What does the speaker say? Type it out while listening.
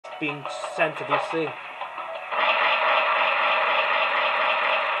being sent to D.C.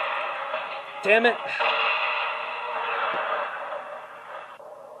 Damn it.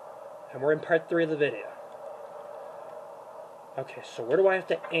 And we're in part 3 of the video. Okay, so where do I have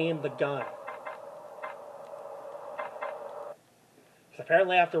to aim the gun? Because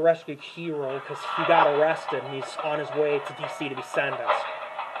apparently I have to rescue Kiro because he got arrested and he's on his way to D.C. to be sentenced.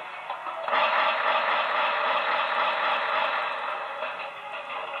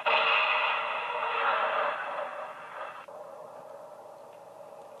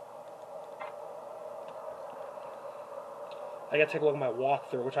 I gotta take a look at my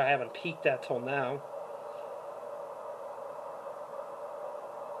walkthrough, which I haven't peeked at till now.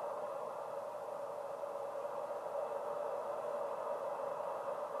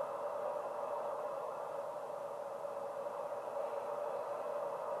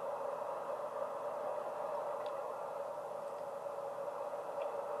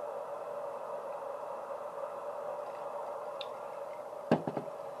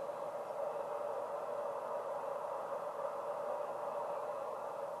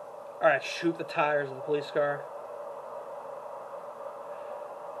 Alright, shoot the tires of the police car.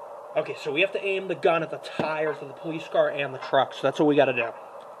 Okay, so we have to aim the gun at the tires of the police car and the truck, so that's what we gotta do.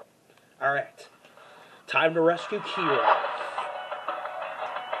 Alright. Time to rescue Kiro.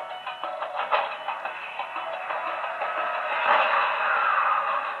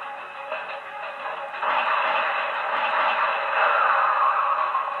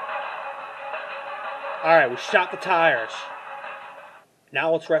 Alright, we shot the tires.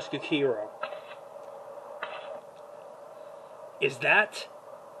 Now let's rescue Kiro. Is that?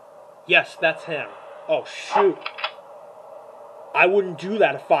 Yes, that's him. Oh, shoot. I wouldn't do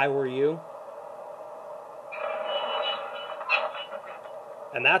that if I were you.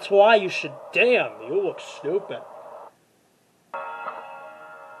 And that's why you should... Damn, you look stupid.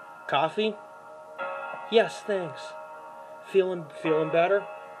 Coffee? Yes, thanks. Feeling better?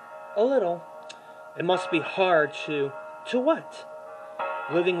 A little. It must be hard to... To what?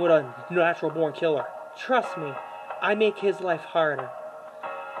 Living with a natural-born killer. Trust me, I make his life harder.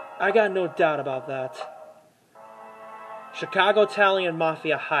 I got no doubt about that. Chicago Italian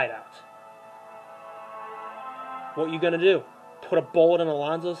Mafia hideout. What you gonna do? Put a bullet in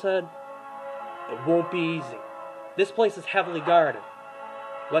Alonzo's head? It won't be easy. This place is heavily guarded.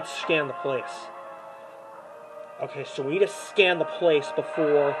 Let's scan the place. Okay, so we need to scan the place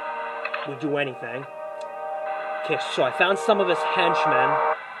before we do anything. Okay, so I found some of his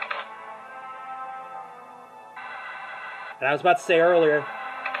henchmen. And I was about to say earlier,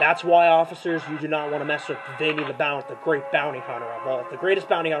 that's why officers you do not want to mess with. They need the great bounty hunter of all, the greatest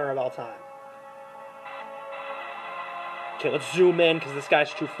bounty hunter of all time. Okay, let's zoom in because this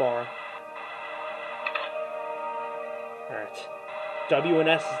guy's too far. Alright. W and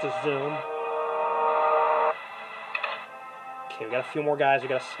S is to zoom. Okay, we got a few more guys we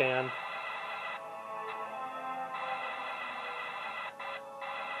gotta scan.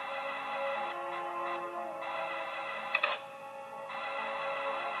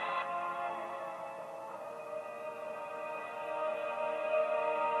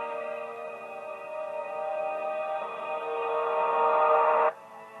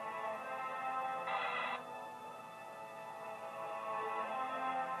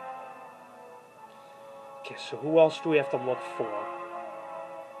 Okay, so who else do we have to look for?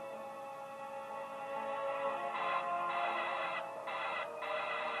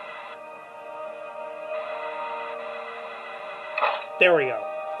 There we go.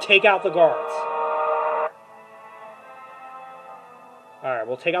 Take out the guards. Alright,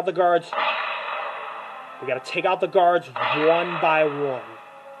 we'll take out the guards. We gotta take out the guards one by one.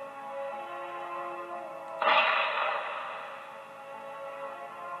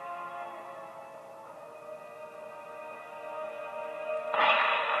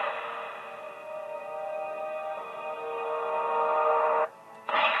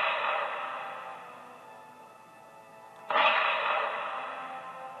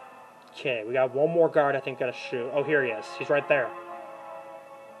 Okay, we got one more guard I think gotta shoot. Oh, here he is. He's right there.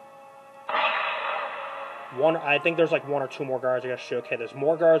 I think there's like one or two more guards I gotta shoot. Okay, there's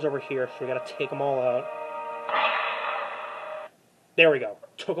more guards over here, so we gotta take them all out. There we go.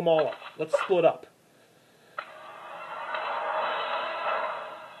 Took them all out. Let's split up.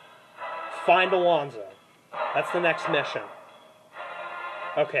 Find Alonzo. That's the next mission.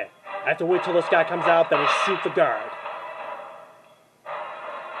 Okay, I have to wait till this guy comes out, then we shoot the guard.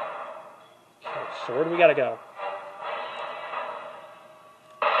 So where do we gotta go?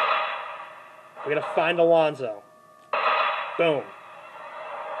 We gotta find Alonzo. Boom.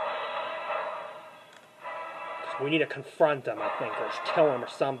 We need to confront them, I think, or just kill them or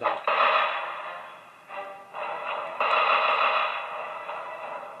something.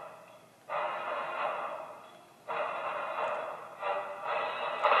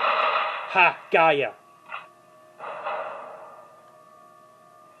 Ha! Gaia!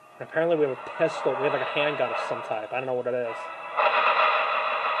 And apparently we have a pistol. We have like a handgun of some type. I don't know what it is.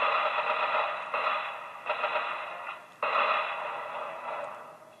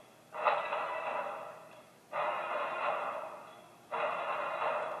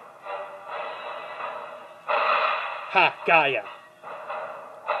 Ha! Gaia!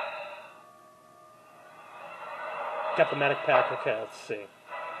 Got the medic pack. Okay, let's see.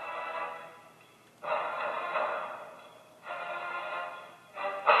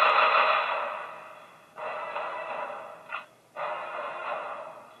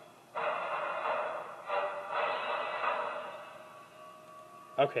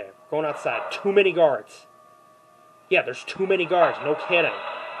 Okay, going outside. Too many guards. Yeah, there's too many guards. No kidding.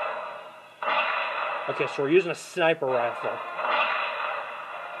 Okay, so we're using a sniper rifle.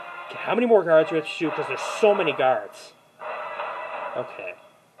 Okay, how many more guards do we have to shoot? Because there's so many guards. Okay.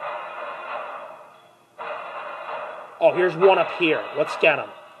 Oh, here's one up here. Let's get him.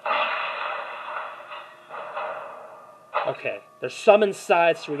 Okay, there's some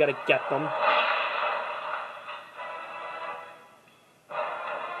inside, so we gotta get them.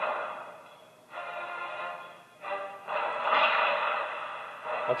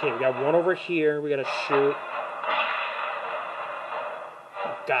 Okay, we got one over here. We gotta shoot.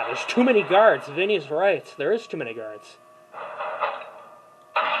 Oh, God, there's too many guards. Vinny's right. There is too many guards.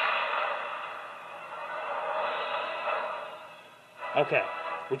 Okay,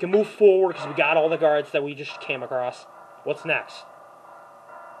 we can move forward because we got all the guards that we just came across. What's next?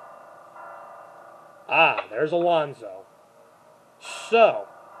 Ah, there's Alonzo. So,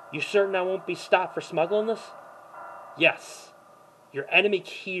 you certain I won't be stopped for smuggling this? Yes. Your enemy,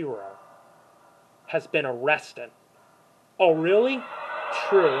 Kiro, has been arrested. Oh, really?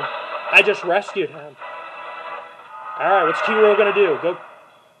 True. I just rescued him. Alright, what's Kiro gonna do? Go.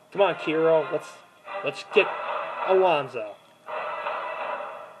 Come on, Kiro. Let's get Alonzo.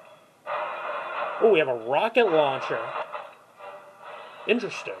 Oh, we have a rocket launcher.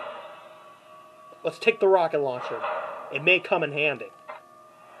 Interesting. Let's take the rocket launcher. It may come in handy.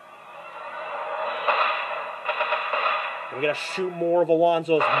 We gotta shoot more of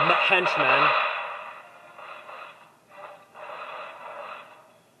Alonzo's henchmen.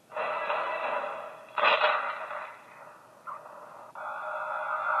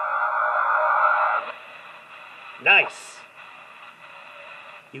 Nice.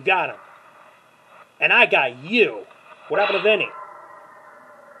 You got him. And I got you. What happened to Vinny?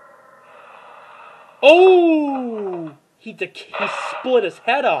 Oh! He split his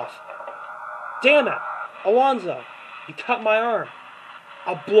head off. Damn it. Alonzo. You cut my arm.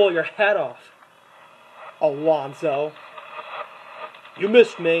 I'll blow your head off. Alonzo. You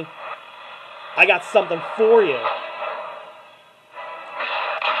missed me. I got something for you.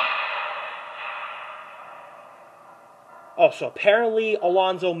 Oh, so apparently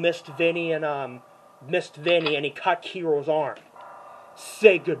Alonzo missed Vinny and he cut Kiro's arm.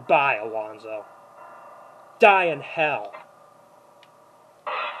 Say goodbye, Alonzo. Die in hell.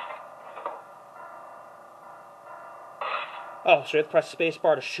 Oh, so you have to press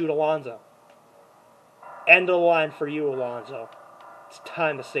spacebar to shoot Alonzo. End of the line for you, Alonzo. It's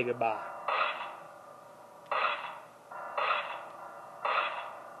time to say goodbye.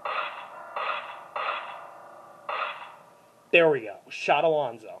 There we go. Shot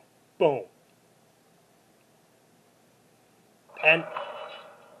Alonzo. Boom. And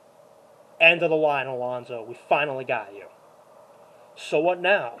end of the line, Alonzo. We finally got you. So what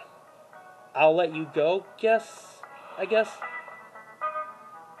now? I'll let you go, I guess.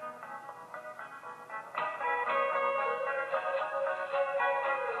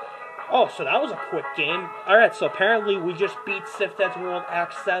 Oh, so that was a quick game. Alright, so apparently we just beat Sift World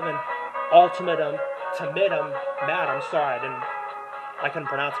Act 7, Ultimatum, sorry, I couldn't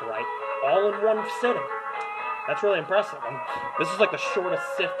pronounce it right, all in one sitting. That's really impressive. This is like the shortest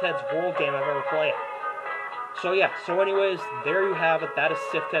Sift World game I've ever played. So yeah, so anyways, there you have it. That is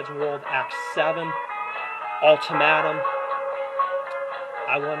Sift World Act 7, Ultimatum.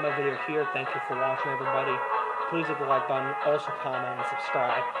 I will end my video here. Thank you for watching, everybody. Please hit the like button, also comment and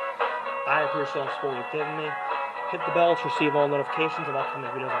subscribe. I appreciate all the support you've given me. Hit the bell to receive all notifications of upcoming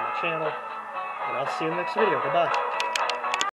videos on my channel. And I'll see you in the next video. Goodbye.